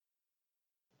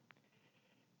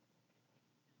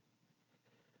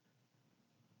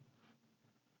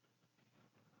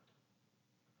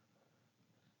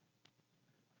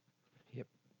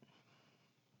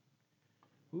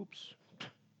Oops.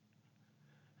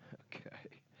 Okay.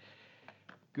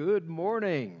 Good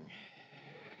morning.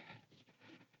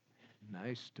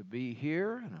 Nice to be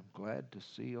here, and I'm glad to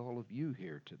see all of you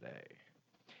here today.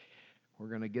 We're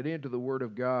going to get into the Word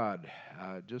of God.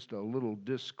 Just a little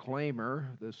disclaimer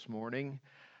this morning.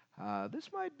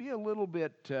 This might be a little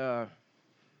bit, I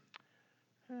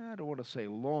don't want to say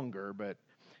longer, but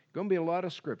going to be a lot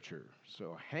of Scripture.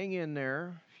 So hang in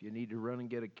there if you need to run and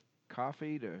get a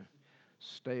coffee to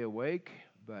stay awake.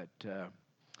 But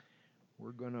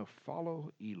we're going to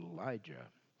follow Elijah.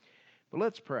 But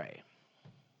let's pray.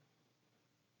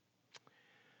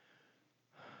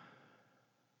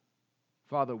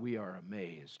 Father, we are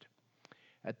amazed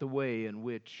at the way in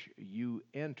which you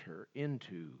enter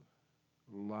into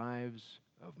lives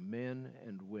of men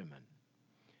and women.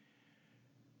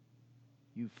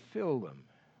 You fill them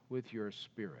with your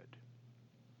Spirit.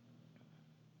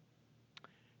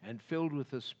 And filled with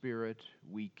the Spirit,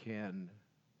 we can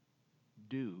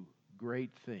do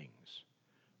great things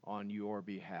on your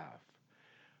behalf.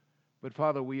 But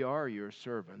Father, we are your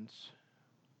servants,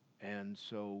 and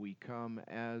so we come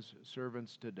as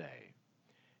servants today.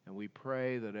 And we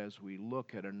pray that as we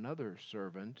look at another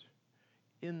servant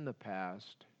in the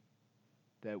past,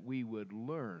 that we would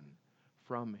learn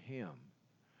from him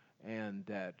and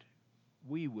that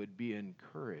we would be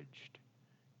encouraged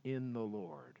in the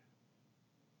Lord.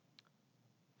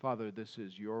 Father, this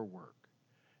is your work,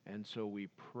 and so we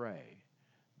pray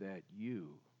that you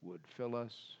would fill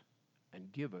us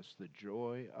and give us the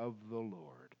joy of the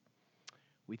Lord.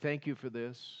 We thank you for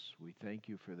this. We thank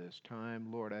you for this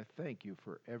time. Lord, I thank you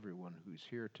for everyone who's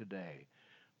here today.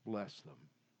 Bless them.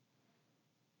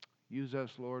 Use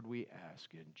us, Lord, we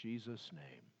ask in Jesus'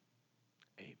 name.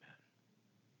 Amen.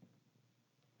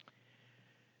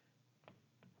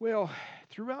 Well,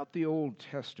 throughout the Old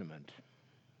Testament,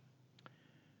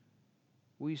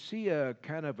 we see a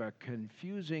kind of a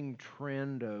confusing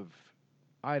trend of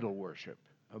idol worship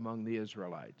among the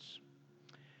Israelites.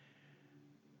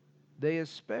 They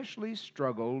especially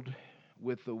struggled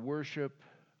with the worship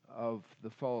of the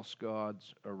false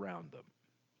gods around them,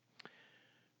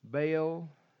 Baal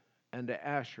and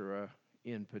Asherah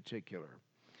in particular.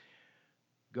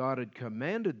 God had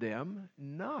commanded them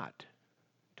not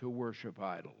to worship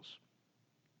idols,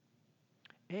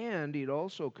 and he'd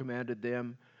also commanded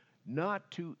them not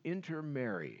to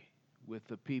intermarry with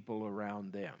the people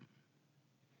around them.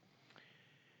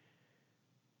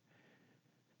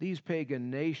 These pagan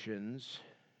nations,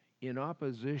 in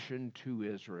opposition to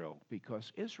Israel,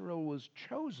 because Israel was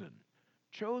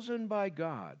chosen by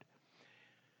God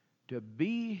to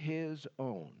be his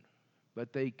own,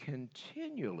 but they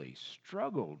continually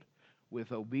struggled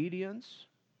with obedience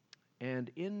and,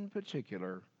 in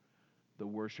particular, the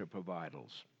worship of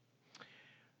idols.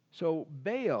 So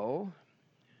Baal,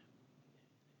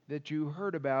 that you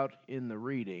heard about in the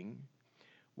reading,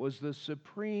 was the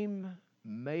supreme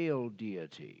male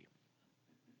deity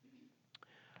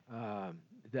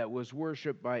that was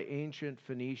worshipped by ancient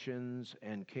Phoenicians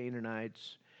and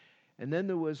Canaanites. And then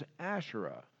there was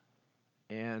Asherah,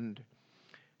 and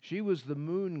she was the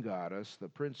moon goddess, the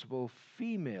principal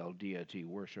female deity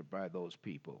worshipped by those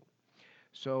people.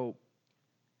 So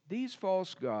these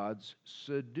false gods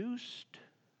seduced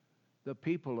the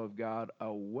people of God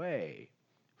away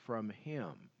from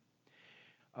him,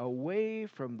 away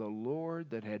from the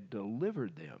Lord that had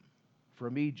delivered them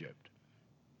from Egypt.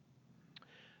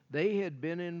 They had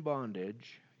been in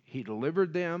bondage. He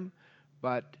delivered them,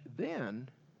 but then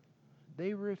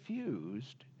they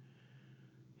refused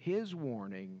his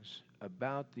warnings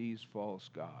about these false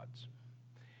gods.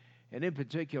 And in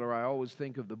particular, I always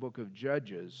think of the book of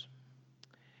Judges.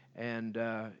 And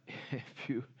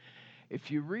if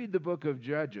you read the book of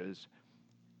Judges,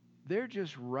 they're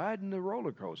just riding the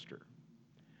roller coaster.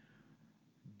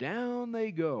 Down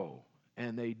they go,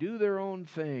 and they do their own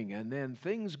thing, and then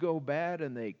things go bad,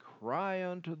 and they cry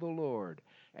unto the Lord,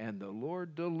 and the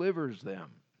Lord delivers them,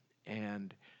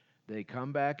 and they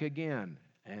come back again,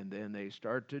 and then they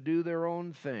start to do their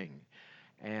own thing,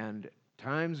 and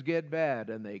times get bad,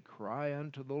 and they cry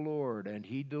unto the Lord, and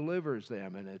he delivers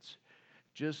them, and it's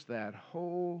just that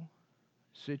whole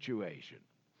situation.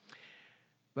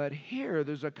 But here,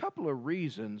 there's a couple of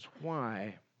reasons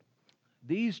why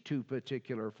these two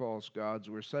particular false gods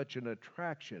were such an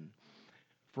attraction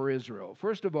for Israel.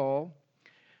 First of all,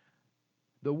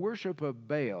 the worship of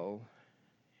Baal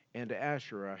and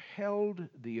Asherah held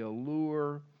the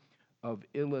allure of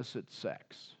illicit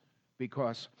sex,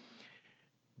 because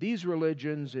these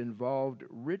religions involved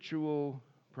ritual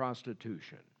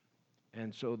prostitution,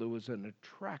 and so there was an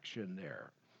attraction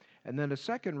there. And then a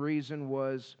second reason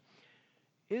was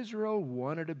Israel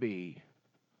wanted to be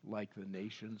like the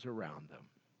nations around them.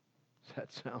 Does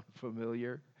that sound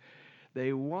familiar?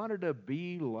 They wanted to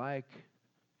be like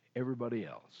everybody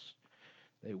else.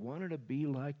 They wanted to be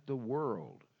like the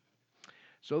world.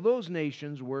 So those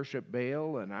nations worshiped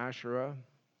Baal and Asherah,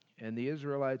 and the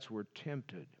Israelites were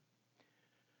tempted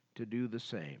to do the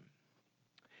same.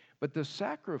 But the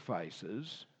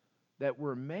sacrifices that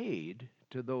were made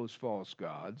to those false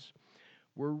gods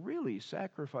were really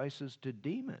sacrifices to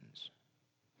demons.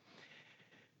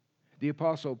 The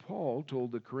Apostle Paul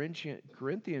told the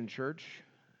Corinthian church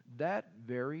that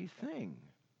very thing.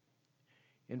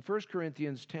 In 1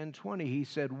 Corinthians 10:20, he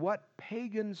said, "What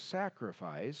pagan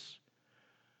sacrifice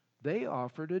they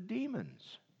offer to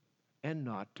demons and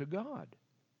not to God.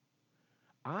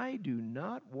 I do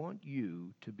not want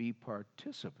you to be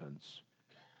participants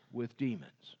with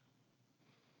demons."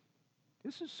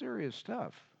 This is serious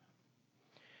stuff.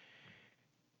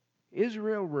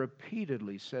 Israel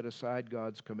repeatedly set aside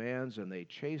God's commands and they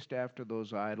chased after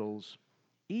those idols,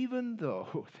 even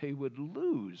though they would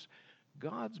lose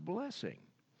God's blessing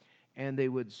and they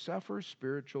would suffer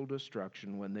spiritual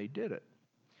destruction when they did it.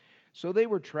 So they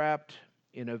were trapped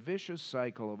in a vicious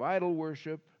cycle of idol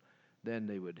worship. Then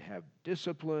they would have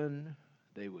discipline,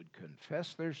 they would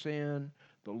confess their sin,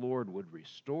 the Lord would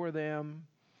restore them,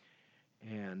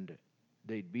 and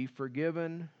they'd be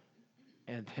forgiven,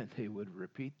 and then they would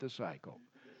repeat the cycle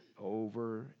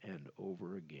over and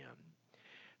over again.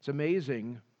 It's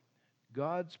amazing,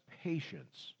 God's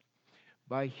patience,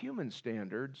 by human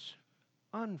standards,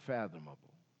 unfathomable.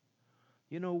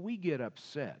 We get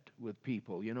upset with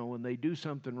people, when they do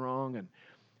something wrong, and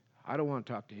I don't want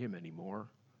to talk to him anymore.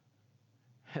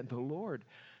 And the Lord,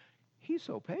 He's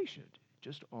so patient,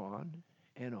 just on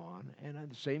and on. And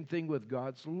the same thing with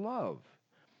God's love.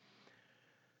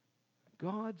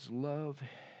 God's love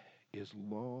is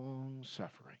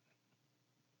long-suffering.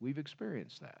 We've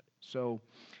experienced that. So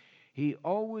He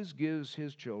always gives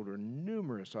His children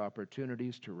numerous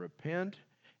opportunities to repent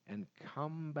and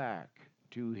come back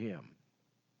to Him.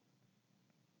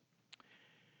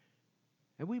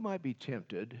 And we might be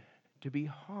tempted to be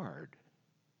hard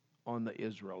on the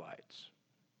Israelites.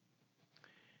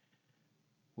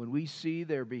 When we see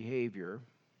their behavior,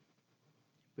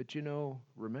 but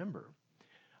remember,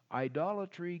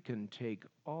 idolatry can take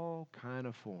all kind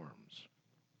of forms.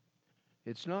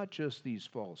 It's not just these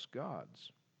false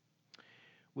gods.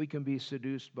 We can be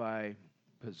seduced by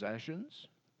possessions.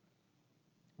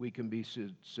 We can be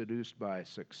seduced by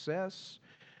success,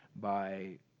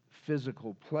 by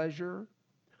physical pleasure,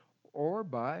 or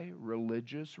by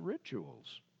religious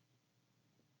rituals.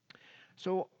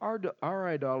 So our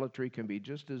idolatry can be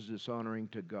just as dishonoring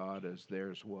to God as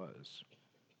theirs was.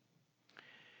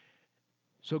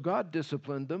 So God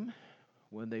disciplined them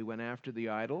when they went after the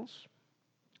idols,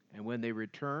 and when they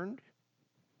returned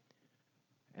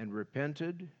and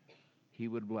repented, He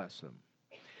would bless them.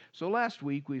 So last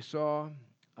week we saw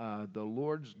the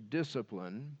Lord's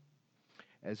discipline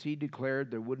as He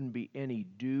declared there wouldn't be any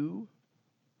dew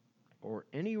or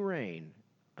any rain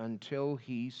until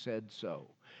He said so.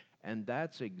 And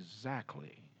that's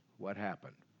exactly what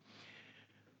happened.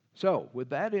 So, with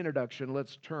that introduction,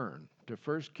 let's turn to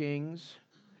 1 Kings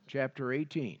chapter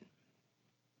 18.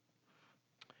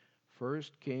 1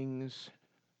 Kings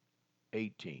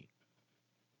 18.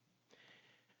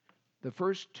 The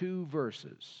first two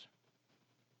verses.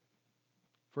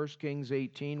 1 Kings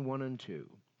 18, 1 and 2.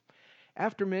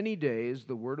 After many days,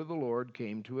 the word of the Lord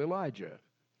came to Elijah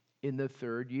in the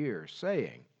 3rd year,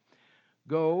 saying,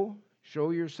 "Go,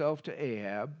 show yourself to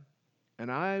Ahab,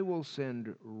 and I will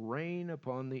send rain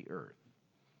upon the earth."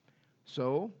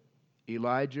 So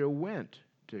Elijah went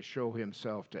to show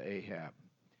himself to Ahab.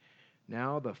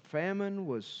 Now the famine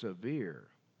was severe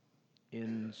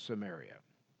in Samaria.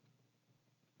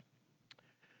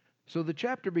 So the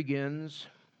chapter begins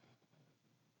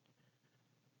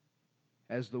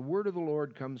as the word of the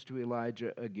Lord comes to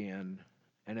Elijah again,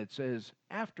 and it says,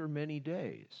 after many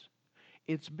days.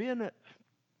 It's been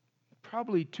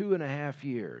probably 2.5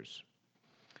 years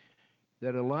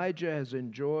that Elijah has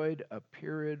enjoyed a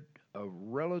period of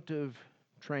relative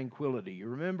tranquility. You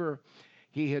remember,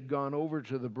 he had gone over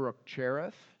to the brook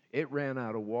Cherith. It ran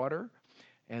out of water,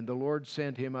 and the Lord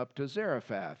sent him up to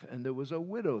Zarephath, and there was a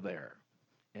widow there.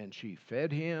 And she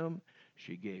fed him,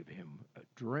 she gave him a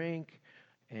drink,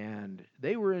 and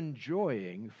they were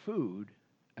enjoying food,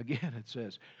 again it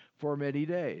says, for many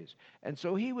days. And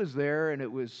so he was there, and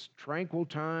it was tranquil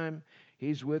time.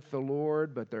 He's with the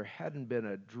Lord, but there hadn't been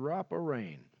a drop of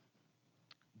rain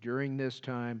during this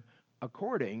time,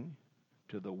 according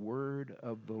to the word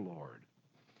of the Lord.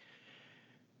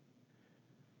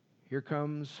 here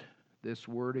comes this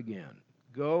word again.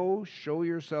 Go, show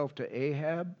yourself to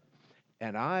Ahab,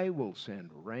 and I will send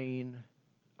rain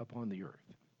upon the earth.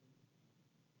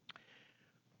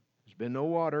 There's been no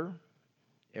water.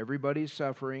 Everybody's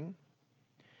suffering.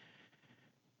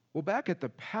 Well, back at the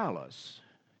palace,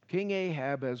 King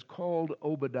Ahab has called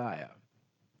Obadiah,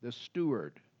 the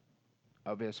steward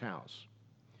of his house.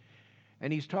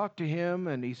 And he's talked to him,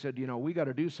 and he said, we got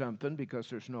to do something because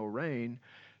there's no rain.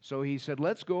 So he said,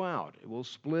 let's go out. We'll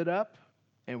split up,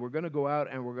 and we're going to go out,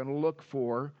 and we're going to look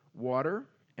for water,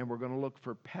 and we're going to look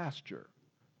for pasture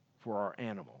for our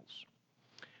animals.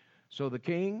 So the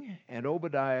king and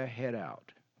Obadiah head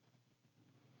out.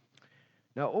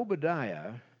 Now,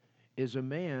 Obadiah is a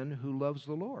man who loves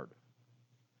the Lord,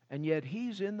 and yet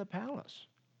he's in the palace.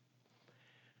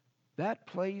 That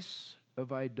place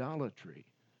of idolatry,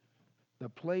 the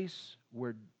place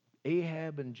where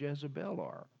Ahab and Jezebel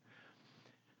are.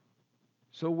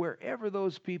 So wherever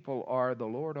those people are, the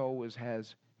Lord always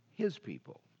has his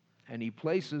people, and he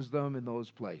places them in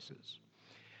those places.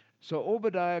 So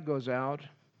Obadiah goes out.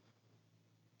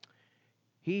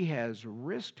 He has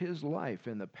risked his life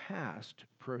in the past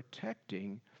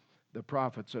protecting the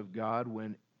prophets of God.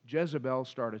 When Jezebel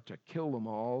started to kill them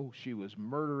all, she was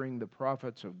murdering the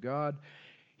prophets of God.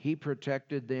 He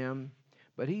protected them,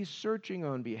 but he's searching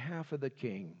on behalf of the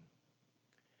king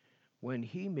when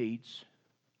he meets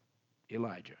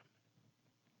Elijah.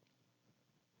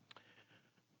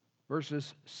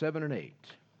 Verses 7 and 8.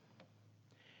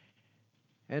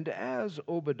 And as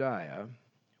Obadiah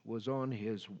was on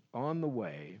the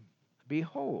way,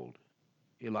 behold,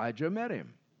 Elijah met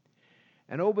him.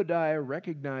 And Obadiah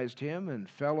recognized him and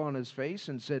fell on his face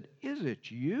and said, Is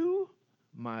it you,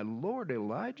 my lord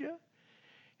Elijah?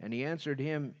 And he answered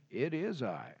him, It is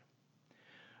I.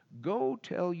 Go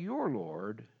tell your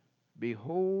lord,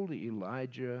 behold,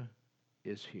 Elijah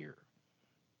is here.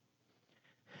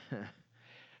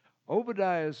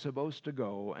 Obadiah is supposed to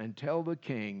go and tell the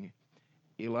king,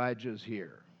 Elijah's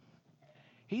here.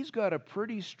 He's got a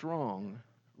pretty strong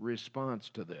response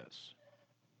to this.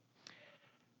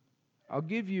 I'll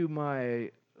give you my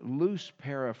loose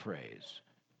paraphrase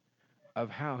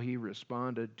of how he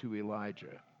responded to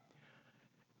Elijah.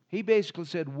 He basically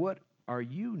said, What, are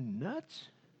you nuts?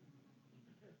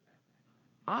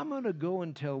 I'm going to go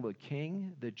and tell the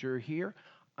king that you're here.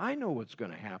 I know what's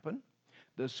going to happen.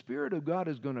 The Spirit of God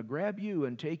is going to grab you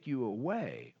and take you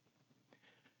away.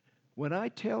 When I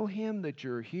tell him that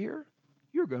you're here,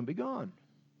 you're going to be gone.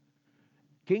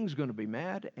 King's going to be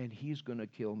mad, and he's going to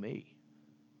kill me.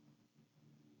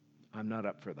 I'm not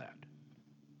up for that.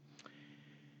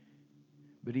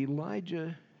 But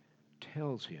Elijah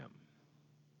tells him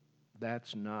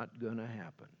that's not going to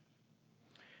happen.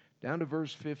 Down to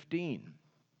verse 15.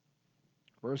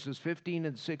 Verses 15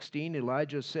 and 16,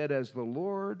 Elijah said, As the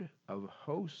Lord of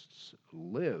hosts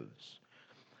lives,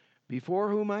 before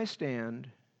whom I stand,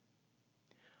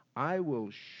 I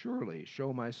will surely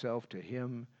show myself to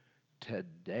him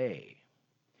today.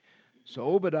 So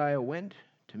Obadiah went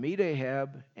to meet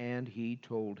Ahab, and he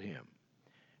told him.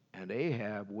 And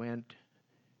Ahab went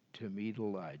to meet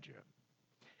Elijah.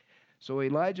 So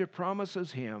Elijah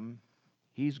promises him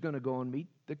he's going to go and meet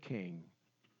the king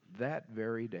that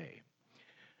very day.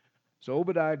 So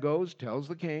Obadiah goes, tells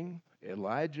the king,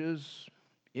 Elijah's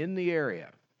in the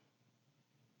area.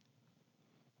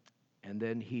 And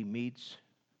then he meets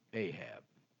Ahab.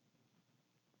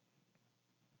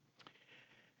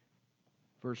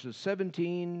 Verses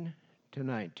 17 to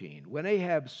 19. When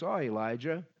Ahab saw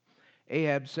Elijah,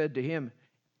 Ahab said to him,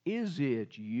 Is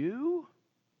it you,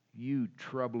 you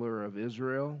troubler of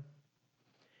Israel?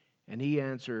 And he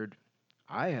answered,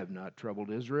 I have not troubled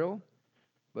Israel,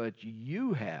 but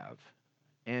you have,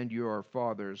 and your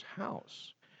father's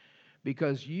house,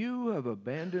 because you have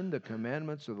abandoned the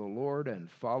commandments of the Lord and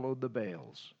followed the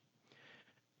Baals.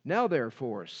 Now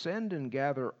therefore send and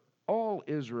gather all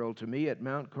Israel to me at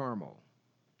Mount Carmel,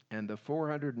 and the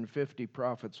 450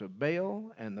 prophets of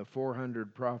Baal and the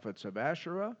 400 prophets of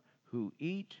Asherah who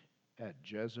eat at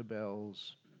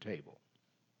Jezebel's table.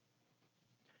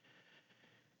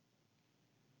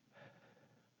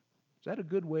 Is that a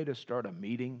good way to start a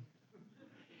meeting?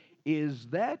 Is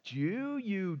that you,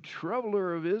 you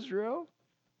troubler of Israel?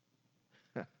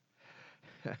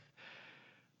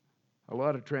 A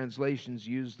lot of translations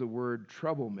use the word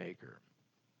troublemaker.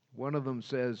 One of them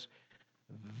says,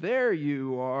 There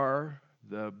you are,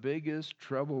 the biggest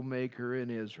troublemaker in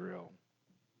Israel.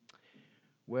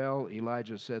 Well,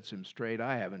 Elijah sets him straight.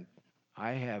 I haven't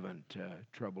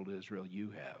troubled Israel.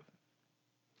 You have.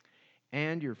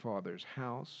 And your father's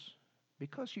house,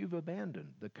 because you've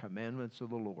abandoned the commandments of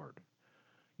the Lord.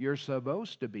 You're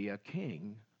supposed to be a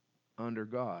king under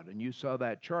God. And you saw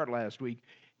that chart last week.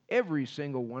 Every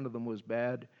single one of them was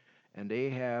bad, and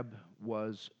Ahab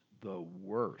was the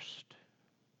worst.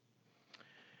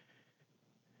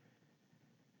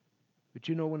 But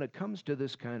you know, when it comes to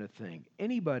this kind of thing,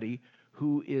 anybody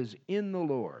who is in the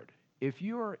Lord, if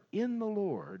you're in the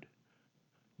Lord,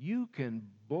 you can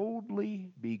boldly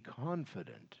be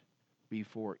confident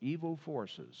before evil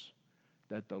forces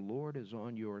that the Lord is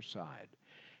on your side.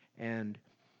 And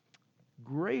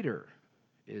greater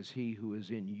is he who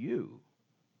is in you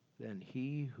than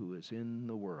he who is in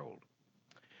the world.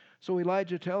 So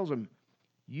Elijah tells him,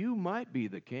 you might be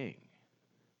the king,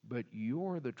 but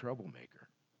you're the troublemaker.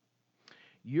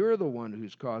 You're the one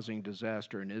who's causing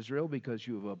disaster in Israel because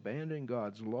you have abandoned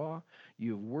God's law.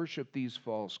 You've worshiped these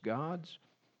false gods.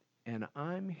 And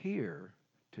I'm here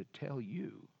to tell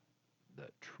you the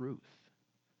truth.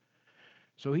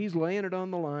 So he's laying it on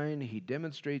the line. He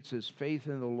demonstrates his faith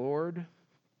in the Lord.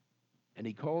 And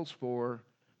he calls for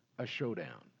a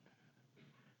showdown.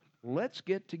 Let's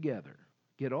get together.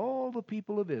 Get all the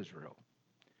people of Israel.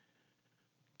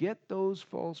 Get those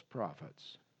false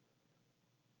prophets.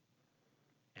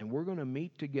 And we're going to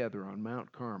meet together on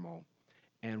Mount Carmel,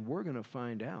 and we're going to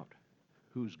find out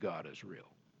whose God is real.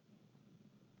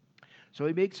 So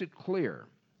he makes it clear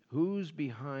who's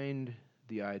behind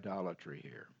the idolatry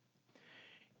here.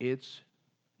 It's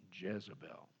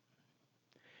Jezebel.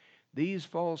 These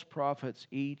false prophets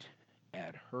eat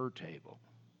at her table.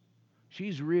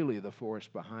 She's really the force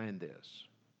behind this.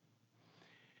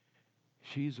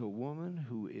 She's a woman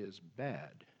who is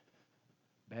bad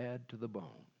to the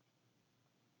bone.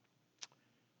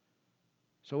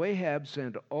 So Ahab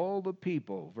sent all the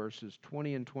people, verses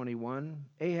 20 and 21,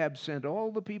 Ahab sent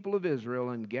all the people of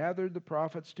Israel and gathered the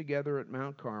prophets together at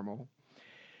Mount Carmel.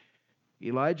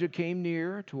 Elijah came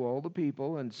near to all the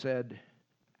people and said,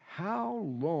 how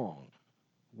long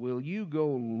will you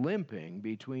go limping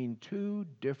between two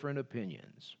different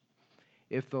opinions?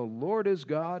 If the Lord is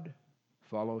God,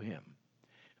 follow him.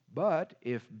 But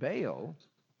if Baal,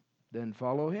 then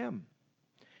follow him.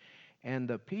 And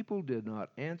the people did not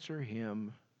answer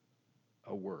him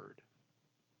a word.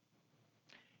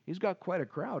 He's got quite a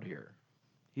crowd here.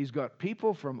 He's got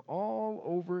people from all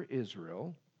over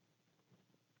Israel,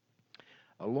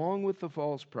 along with the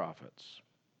false prophets.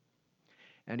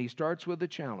 And he starts with a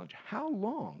challenge. How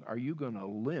long are you going to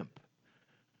limp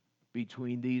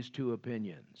between these two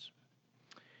opinions?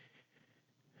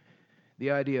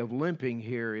 The idea of limping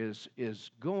here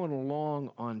is going along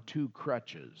on two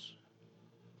crutches.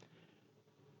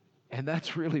 And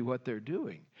that's really what they're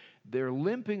doing. They're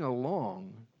limping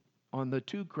along on the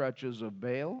two crutches of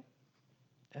Baal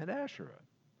and Asherah.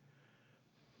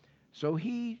 So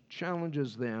he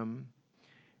challenges them,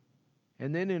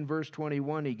 and then in verse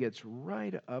 21 he gets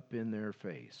right up in their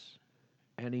face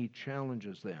and he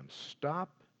challenges them. Stop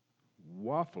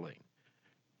waffling.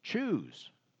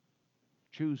 Choose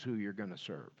who you're going to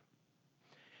serve.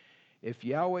 If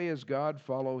Yahweh is God,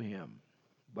 follow him.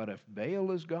 But if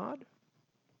Baal is God,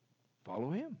 follow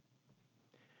him.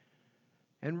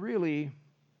 And really,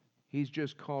 he's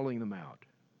just calling them out.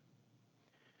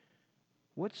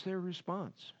 What's their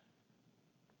response?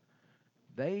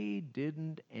 They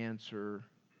didn't answer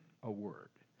a word.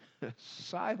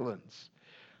 Silence.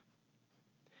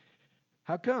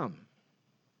 How come?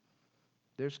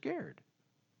 They're scared.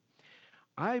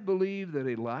 I believe that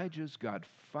Elijah's got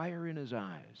fire in his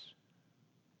eyes.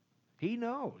 He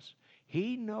knows.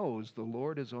 He knows the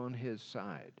Lord is on his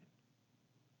side.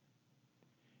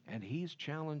 And he's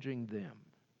challenging them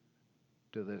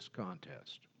to this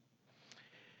contest.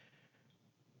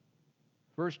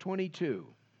 Verse 22.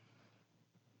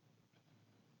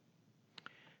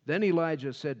 Then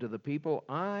Elijah said to the people,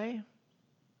 I,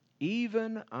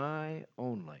 even I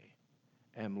only,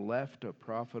 am left a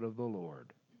prophet of the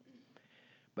Lord.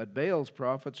 But Baal's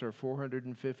prophets are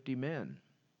 450 men.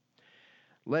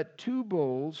 Let 2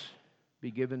 bulls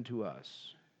be given to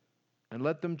us. And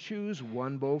let them choose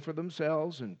 1 bull for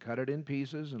themselves, and cut it in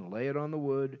pieces, and lay it on the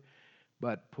wood,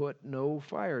 but put no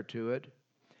fire to it.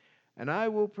 And I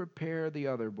will prepare the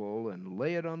other bull, and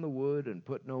lay it on the wood, and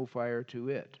put no fire to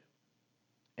it.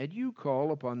 And you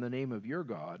call upon the name of your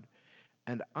God,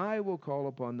 and I will call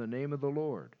upon the name of the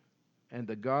Lord. And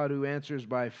the God who answers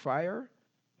by fire,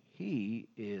 he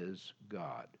is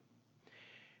God.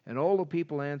 And all the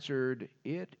people answered,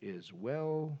 it is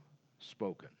well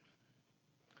spoken.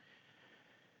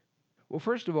 Well,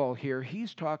 first of all, here,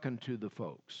 he's talking to the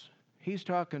folks. He's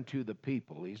talking to the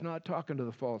people. He's not talking to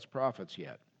the false prophets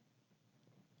yet.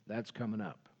 That's coming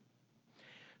up.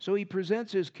 So he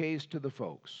presents his case to the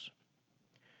folks.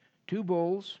 2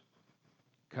 bulls,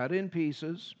 cut in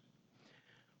pieces,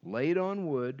 laid on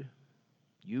wood.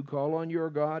 You call on your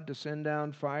God to send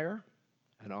down fire,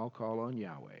 and I'll call on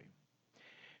Yahweh.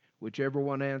 Whichever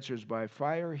one answers by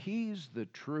fire, he's the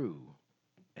true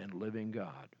and living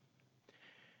God.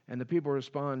 And the people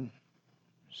respond,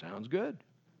 sounds good.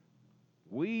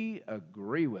 We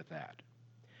agree with that.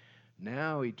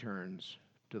 Now he turns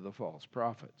to the false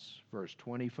prophets. Verse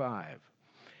 25.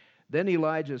 Then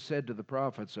Elijah said to the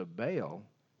prophets of Baal,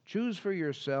 choose for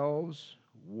yourselves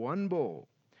one bull,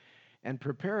 and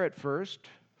prepare it first,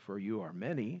 for you are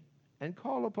many, and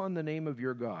call upon the name of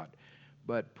your God,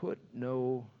 but put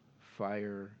no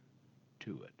fire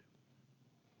to it.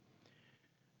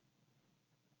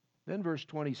 Then verse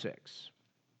 26.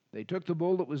 They took the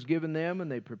bull that was given them,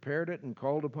 and they prepared it and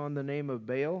called upon the name of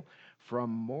Baal from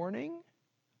morning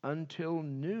until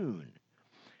noon,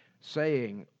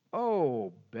 saying,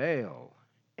 O Baal,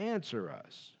 answer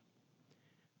us.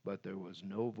 But there was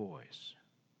no voice,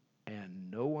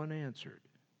 and no one answered,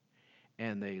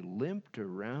 and they limped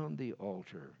around the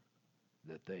altar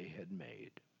that they had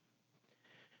made.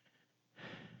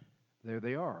 There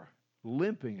they are,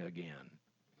 limping again.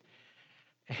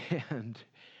 And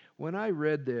when I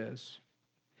read this,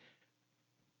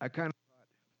 I kind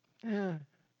of thought,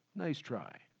 nice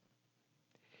try.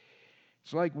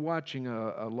 It's like watching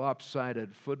a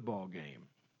lopsided football game.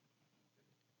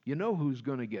 You know who's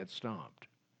going to get stomped.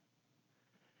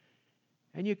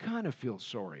 And you kind of feel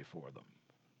sorry for them.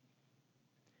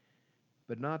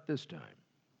 But not this time.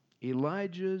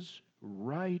 Elijah's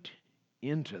right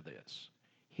into this.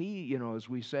 He, as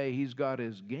we say, he's got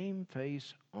his game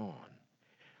face on.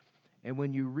 And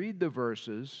when you read the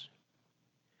verses,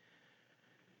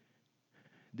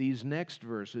 these next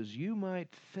verses, you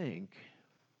might think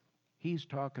he's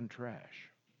talking trash.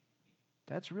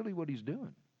 That's really what he's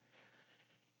doing.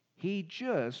 He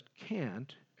just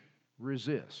can't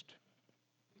resist.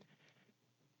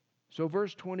 So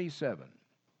verse 27.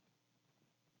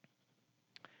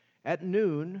 At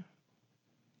noon,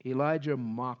 Elijah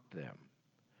mocked them,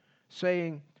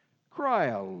 saying, cry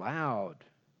aloud,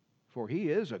 for he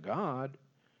is a god.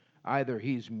 Either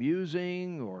he's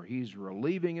musing, or he's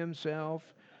relieving himself,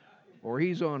 or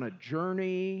he's on a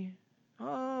journey.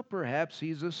 Perhaps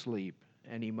he's asleep,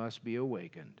 and he must be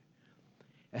awakened.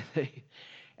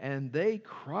 And they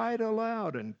cried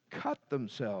aloud and cut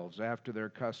themselves after their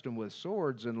custom with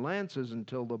swords and lances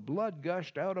until the blood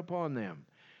gushed out upon them.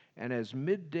 And as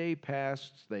midday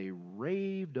passed, they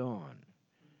raved on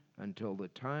until the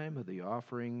time of the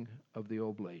offering of the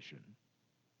oblation.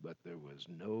 But there was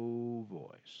no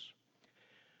voice.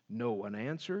 No one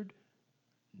answered.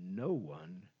 No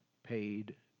one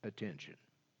paid attention.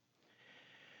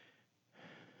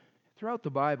 Throughout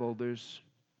the Bible, there's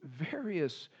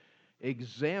various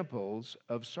examples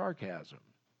of sarcasm,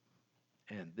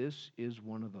 and this is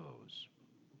one of those.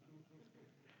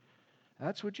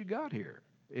 That's what you got here.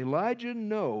 Elijah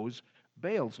knows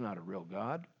Baal's not a real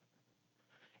god,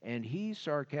 and he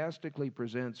sarcastically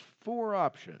presents 4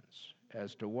 options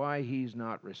as to why he's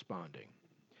not responding.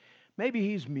 Maybe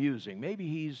he's musing. Maybe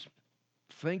he's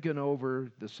thinking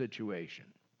over the situation.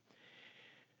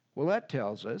 Well, that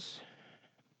tells us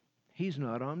he's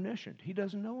not omniscient. He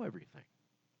doesn't know everything.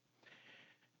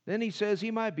 Then he says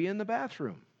he might be in the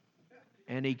bathroom,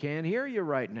 and he can't hear you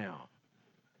right now.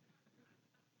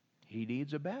 He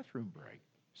needs a bathroom break.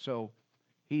 So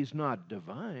he's not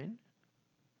divine.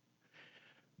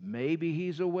 Maybe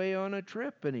he's away on a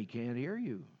trip and he can't hear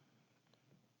you.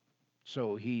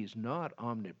 So he's not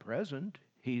omnipresent.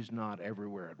 He's not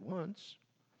everywhere at once.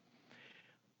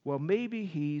 Well, maybe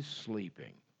he's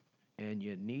sleeping and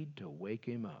you need to wake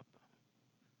him up.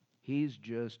 He's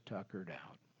just tuckered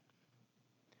out.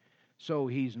 So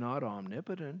he's not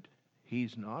omnipotent.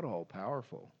 He's not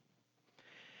all-powerful.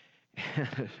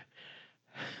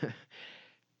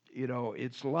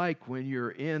 It's like when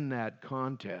you're in that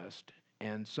contest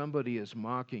and somebody is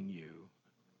mocking you,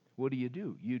 what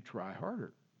do? You try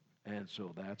harder. And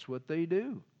so that's what they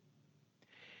do.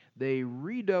 They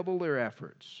redouble their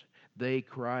efforts. They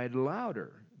cried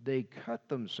louder. They cut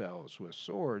themselves with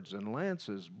swords and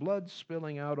lances, blood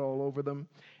spilling out all over them,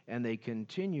 and they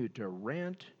continued to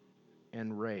rant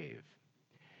and rave.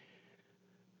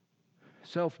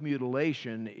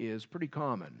 Self-mutilation is pretty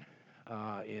common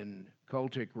in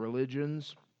cultic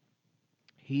religions,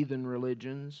 heathen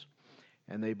religions,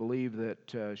 and they believe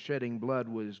that shedding blood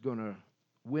was going to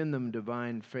win them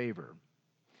divine favor.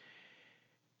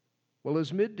 Well,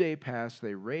 as midday passed,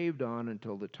 they raved on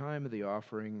until the time of the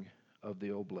offering of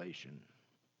the oblation.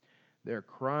 They're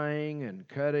crying and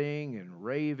cutting and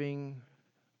raving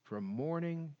from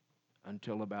morning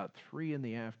until about 3 in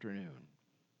the afternoon.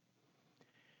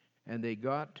 And they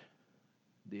got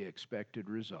the expected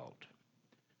result.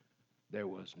 There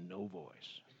was no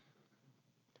voice.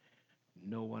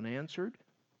 No one answered.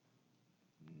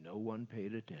 No one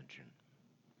paid attention.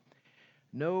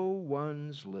 No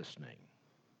one's listening.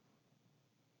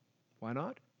 Why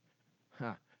not?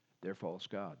 They're false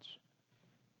gods.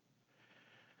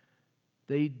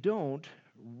 They don't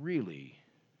really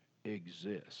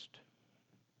exist.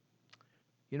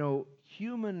 You know,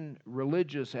 human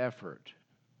religious effort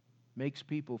makes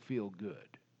people feel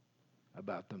good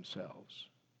about themselves.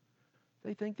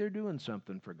 They think they're doing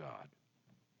something for God.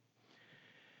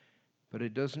 But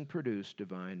it doesn't produce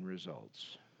divine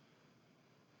results.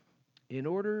 In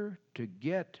order to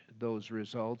get those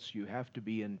results, you have to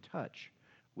be in touch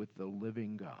with the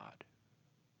living God.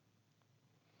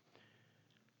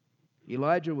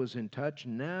 Elijah was in touch.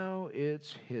 Now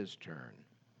it's his turn.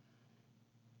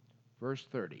 Verse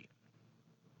 30.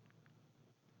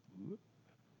 Whoop.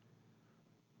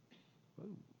 Whoa.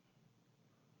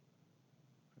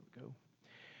 There we go.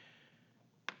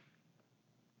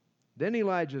 Then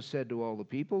Elijah said to all the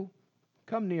people,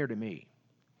 "Come near to me."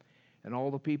 And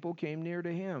all the people came near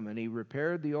to him, and he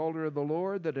repaired the altar of the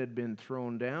Lord that had been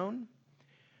thrown down.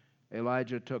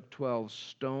 Elijah took 12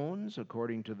 stones,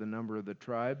 according to the number of the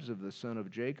tribes of the son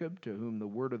of Jacob, to whom the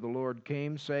word of the Lord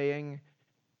came, saying,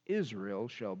 "Israel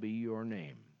shall be your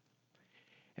name."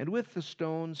 And with the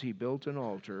stones he built an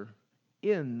altar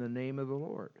in the name of the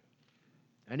Lord.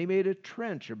 And he made a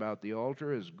trench about the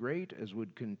altar as great as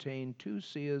would contain 2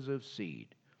 seahs of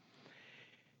seed.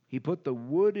 He put the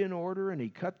wood in order, and he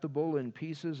cut the bull in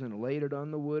pieces and laid it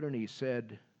on the wood, and he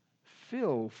said,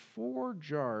 "Fill 4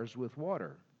 jars with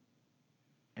water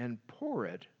and pour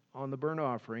it on the burnt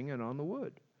offering and on the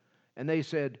wood." And he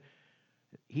said,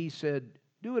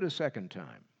 "Do it a second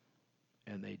time."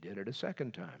 And they did it a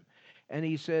second time. And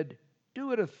he said,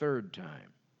 "Do it a third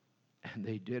time." And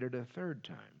they did it a third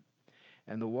time.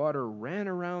 And the water ran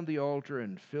around the altar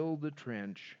and filled the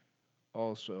trench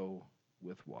also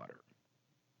with water.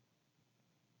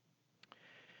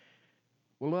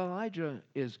 Well, Elijah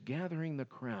is gathering the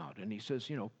crowd, and he says,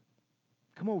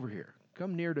 "Come over here.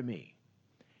 Come near to me."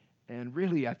 And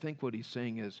really, I think what he's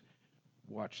saying is,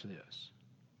 watch this.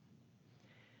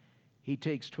 He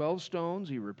takes 12 stones,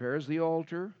 he repairs the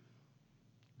altar.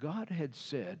 God had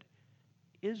said,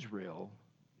 "Israel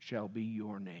shall be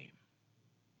your name."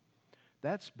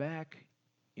 That's back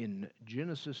in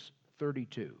Genesis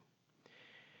 32.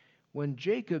 When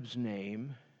Jacob's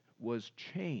name was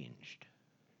changed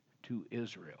to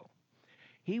Israel.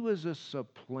 He was a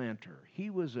supplanter. He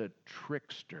was a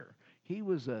trickster. He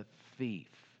was a thief.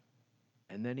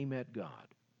 And then he met God.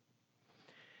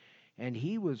 And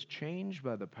he was changed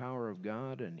by the power of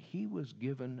God, and he was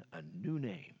given a new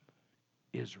name,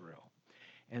 Israel.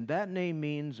 And that name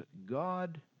means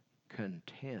God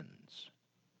contends.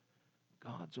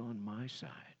 God's on my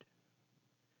side.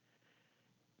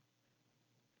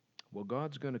 Well,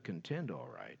 God's going to contend, all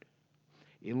right.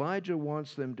 Elijah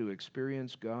wants them to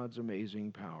experience God's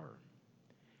amazing power.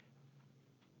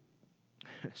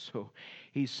 So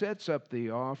he sets up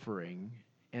the offering,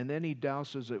 and then he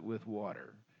douses it with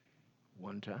water.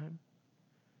 1 time,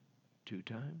 2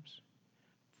 times,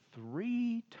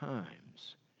 3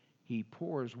 times he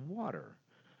pours water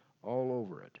all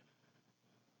over it.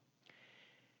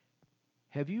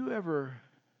 Have you ever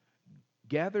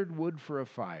gathered wood for a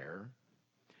fire,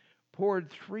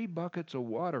 poured 3 buckets of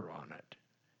water on it,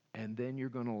 and then you're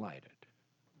going to light it?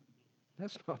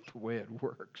 That's not the way it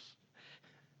works.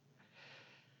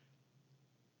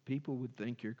 People would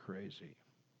think you're crazy.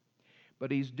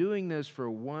 But he's doing this for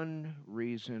one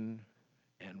reason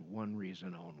and one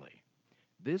reason only.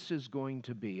 This is going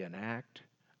to be an act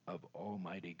of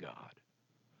Almighty God.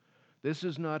 This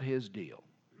is not his deal.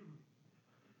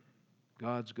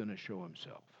 God's going to show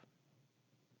himself.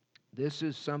 This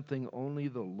is something only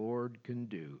the Lord can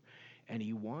do, and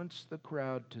he wants the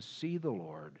crowd to see the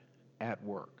Lord at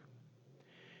work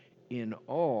in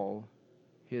all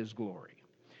his glory.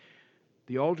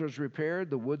 The altar is repaired,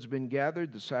 the wood's been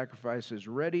gathered, the sacrifice is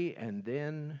ready, and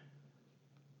then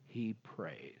he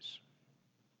prays.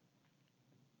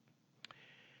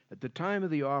 At the time of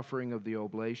the offering of the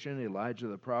oblation, Elijah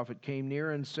the prophet came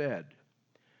near and said,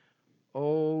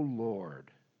 "O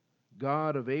Lord,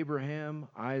 God of Abraham,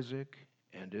 Isaac,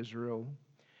 and Israel,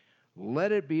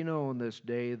 let it be known this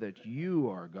day that you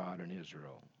are God in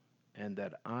Israel, and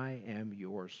that I am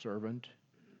your servant,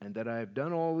 and that I have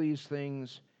done all these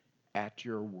things at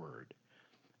your word.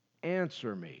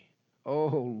 Answer me, O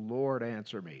Lord,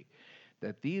 answer me,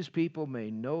 that these people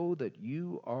may know that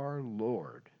you are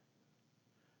Lord,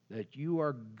 that you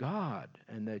are God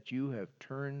and that you have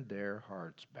turned their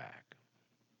hearts back.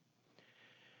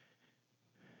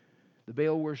 The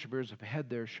Baal worshipers have had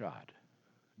their shot.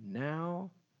 Now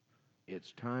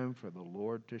it's time for the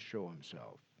Lord to show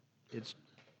himself. It's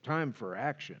time for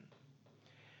action.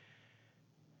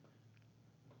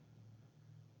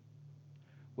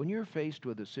 When you're faced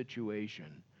with a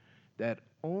situation that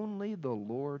only the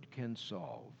Lord can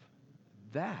solve,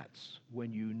 that's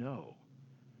when you know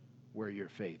where your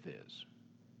faith is.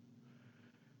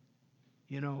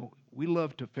 You know, we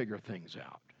love to figure things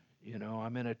out. You know,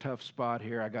 I'm in a tough spot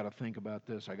here. I got to think about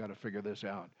this. I got to figure this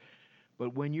out.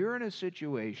 But when you're in a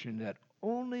situation that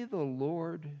only the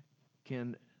Lord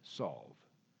can solve,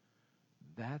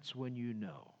 that's when you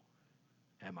know,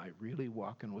 am I really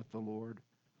walking with the Lord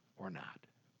or not?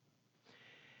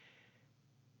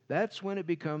 That's when it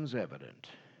becomes evident.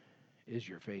 Is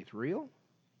your faith real?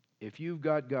 If you've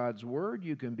got God's word,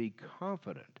 you can be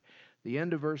confident. The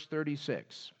end of verse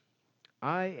 36.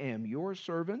 I am your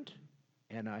servant,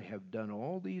 and I have done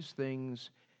all these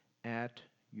things at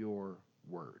your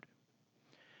word.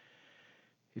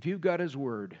 If you've got his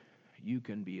word, you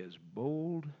can be as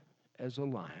bold as a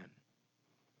lion.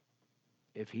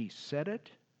 If he said it,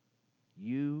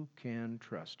 you can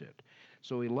trust it.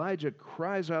 So Elijah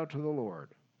cries out to the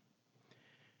Lord.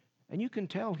 And you can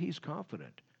tell he's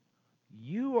confident.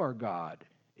 You are God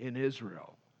in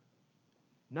Israel,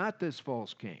 not this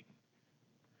false king,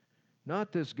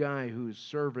 not this guy who's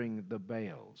serving the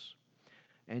Baals.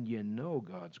 And you know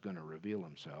God's going to reveal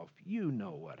himself. You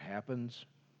know what happens.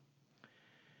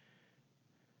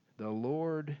 The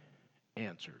Lord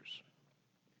answers.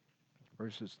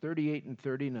 Verses 38 and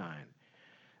 39.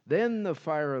 Then the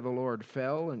fire of the Lord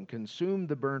fell and consumed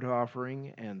the burnt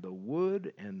offering and the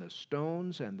wood and the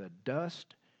stones and the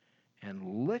dust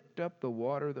and licked up the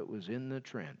water that was in the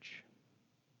trench.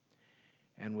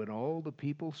 And when all the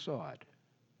people saw it,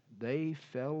 they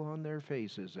fell on their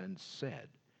faces and said,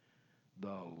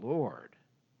 the Lord,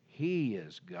 He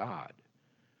is God.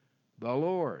 The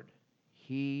Lord,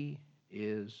 He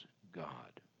is God.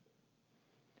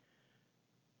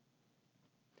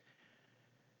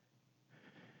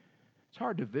 It's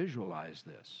hard to visualize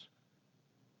this.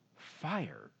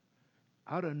 Fire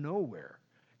out of nowhere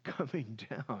coming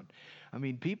down. I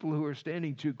mean, people who are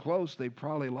standing too close, they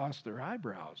probably lost their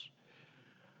eyebrows.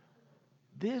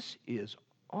 This is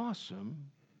awesome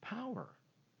power.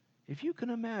 If you can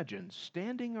imagine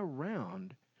standing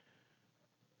around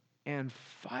and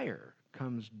fire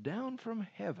comes down from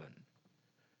heaven,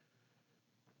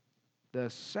 the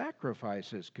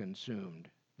sacrifice is consumed,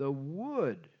 the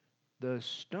wood, the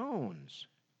stones,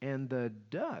 and the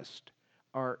dust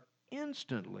are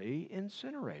instantly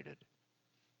incinerated.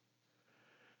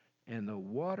 And the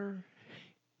water,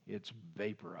 it's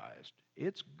vaporized.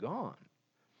 It's gone.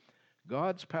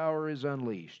 God's power is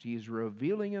unleashed. He's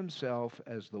revealing himself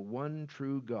as the one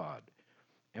true God.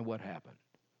 And what happened?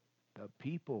 The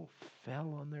people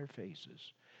fell on their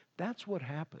faces. That's what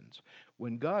happens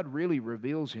when God really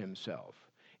reveals himself.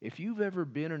 If you've ever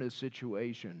been in a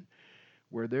situation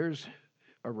where there's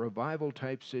a revival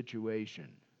type situation,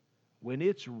 when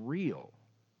it's real,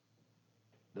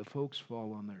 the folks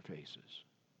fall on their faces.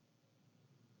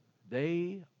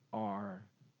 They are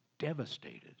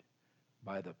devastated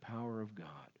by the power of God.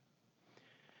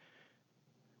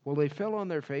 Well, they fell on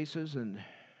their faces, and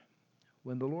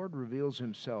when the Lord reveals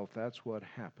himself, that's what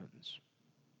happens.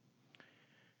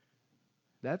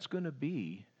 That's going to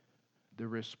be the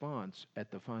response at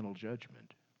the final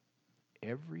judgment.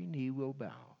 Every knee will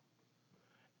bow.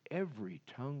 Every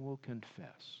tongue will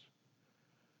confess.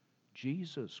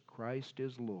 Jesus Christ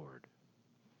is Lord.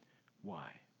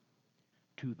 Why?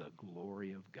 To the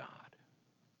glory of God.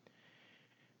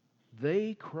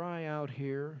 They cry out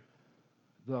here,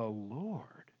 the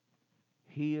Lord,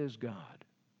 He is God.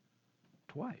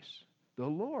 Twice. The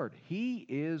Lord, He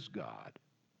is God.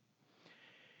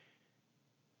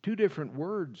 Two different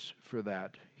words for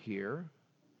that here.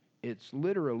 It's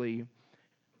literally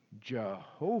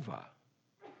Jehovah.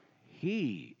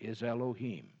 He is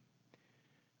Elohim.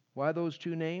 Why those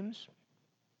two names?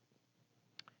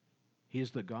 He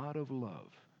is the God of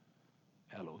love,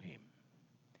 Elohim.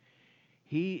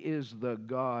 He is the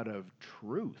God of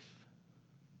truth,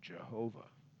 Jehovah.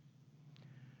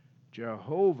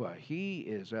 Jehovah, He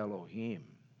is Elohim.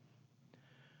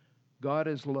 God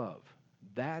is love.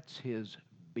 That's His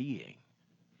being.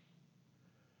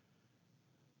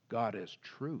 God is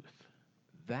truth.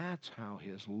 That's how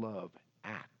His love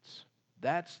acts.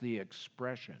 That's the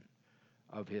expression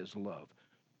of His love,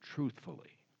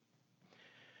 truthfully.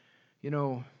 You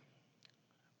know,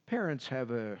 parents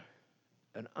have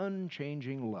an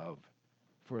unchanging love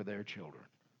for their children,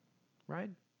 right?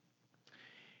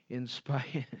 In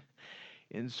spite,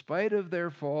 in spite of their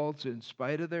faults, in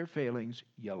spite of their failings,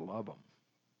 you love them.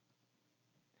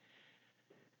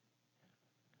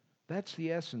 That's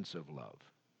the essence of love.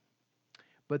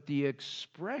 But the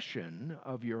expression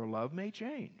of your love may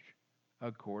change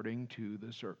according to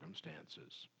the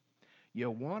circumstances. You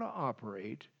want to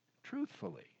operate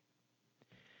truthfully.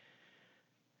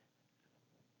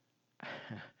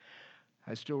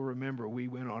 I still remember we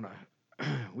went on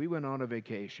a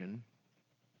vacation,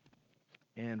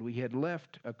 and we had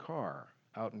left a car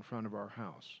out in front of our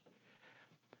house.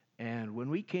 And when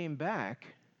we came back,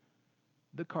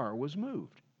 the car was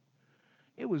moved.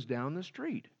 It was down the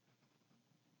street.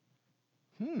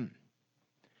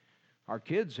 Our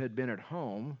kids had been at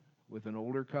home with an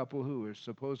older couple who was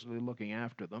supposedly looking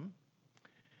after them.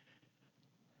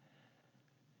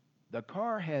 The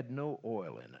car had no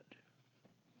oil in it.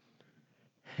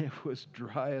 It was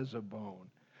dry as a bone.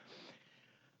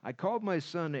 I called my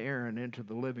son Aaron into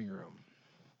the living room,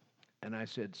 and I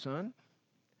said, "Son,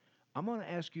 I'm going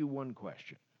to ask you one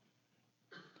question.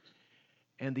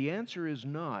 And the answer is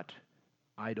not,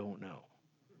 I don't know.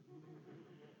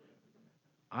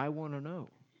 I want to know,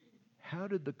 how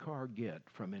did the car get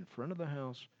from in front of the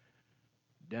house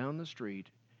down the street,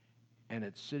 and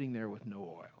it's sitting there with no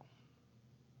oil?"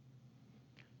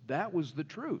 That was the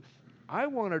truth. I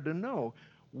wanted to know,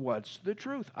 what's the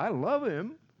truth? I love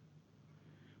him,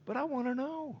 but I want to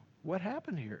know what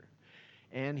happened here.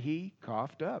 And he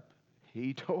coughed up.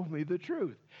 He told me the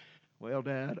truth. "Well,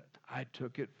 Dad, I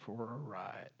took it for a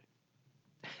ride,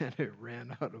 and it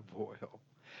ran out of oil."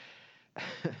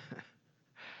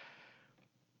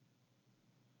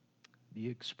 The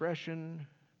expression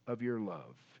of your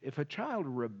love. If a child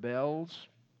rebels,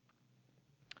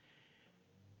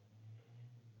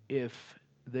 if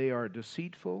they are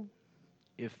deceitful,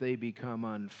 if they become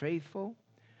unfaithful,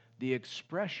 the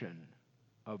expression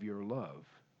of your love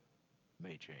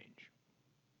may change.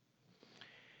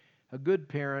 A good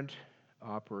parent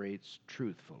operates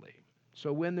truthfully.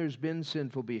 So when there's been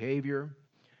sinful behavior,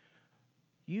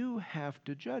 you have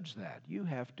to judge that. You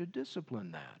have to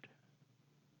discipline that.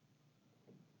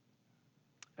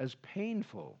 As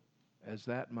painful as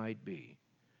that might be,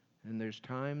 and there's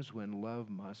times when love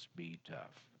must be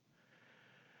tough.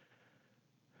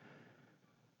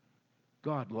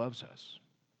 God loves us.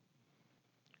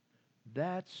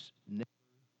 That's never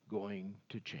going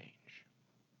to change,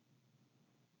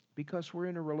 because we're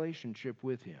in a relationship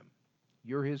with Him.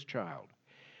 You're His child.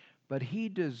 But He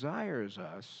desires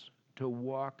us to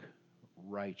walk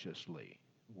righteously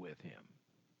with Him.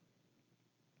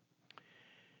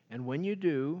 And when you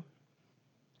do,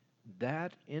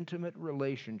 that intimate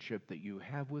relationship that you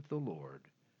have with the Lord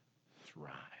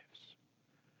thrives.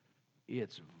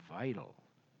 It's vital.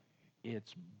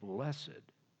 It's blessed.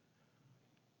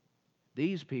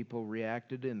 These people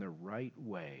reacted in the right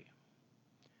way.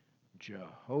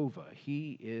 Jehovah,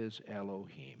 He is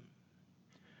Elohim.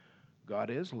 God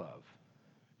is love,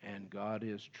 and God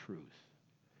is truth.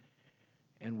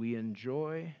 And we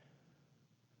enjoy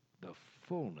the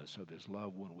fullness of His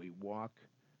love when we walk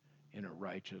in a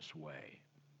righteous way.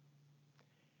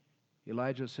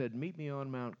 Elijah said, "Meet me on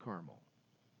Mount Carmel."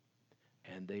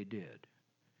 And they did.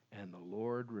 And the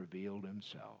Lord revealed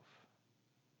Himself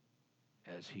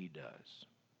as He does.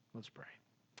 Let's pray.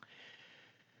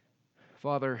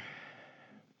 Father,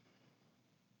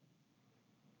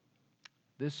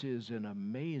 this is an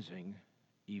amazing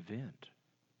event.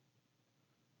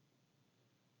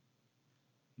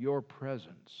 Your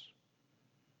presence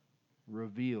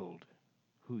revealed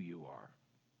who You are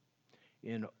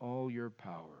in all Your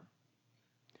power.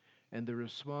 And the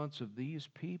response of these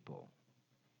people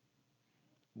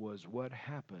was what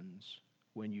happens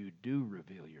when You do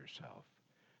reveal Yourself.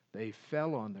 They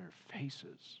fell on their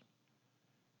faces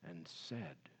and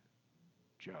said,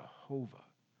 "Jehovah,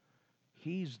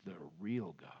 He's the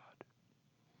real God."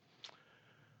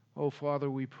 Oh, Father,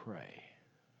 we pray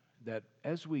that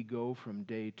as we go from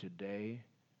day to day,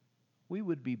 we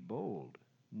would be bold,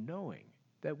 knowing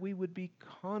that we would be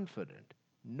confident,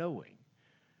 knowing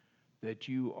that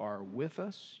You are with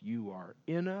us, You are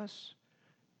in us.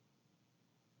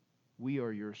 We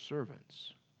are Your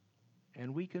servants,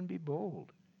 and we can be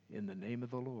bold in the name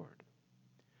of the Lord.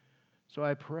 So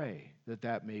I pray that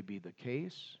that may be the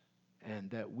case, and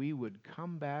that we would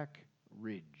come back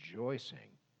rejoicing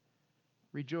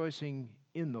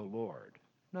in the Lord,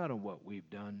 not in what we've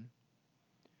done.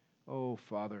 Oh,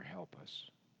 Father, help us.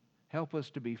 Help us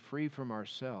to be free from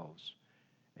ourselves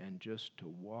and just to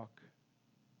walk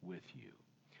with You.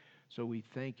 So we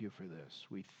thank You for this.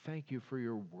 We thank You for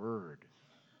Your word.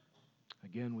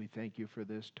 Again, we thank you for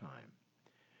this time.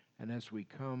 And as we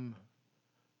come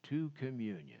to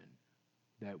communion,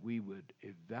 that we would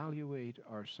evaluate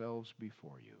ourselves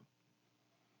before you,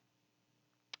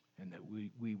 and that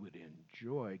we would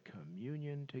enjoy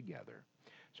communion together.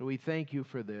 So we thank you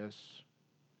for this.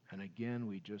 And again,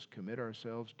 we just commit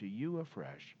ourselves to you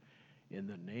afresh in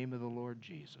the name of the Lord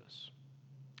Jesus.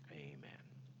 Amen.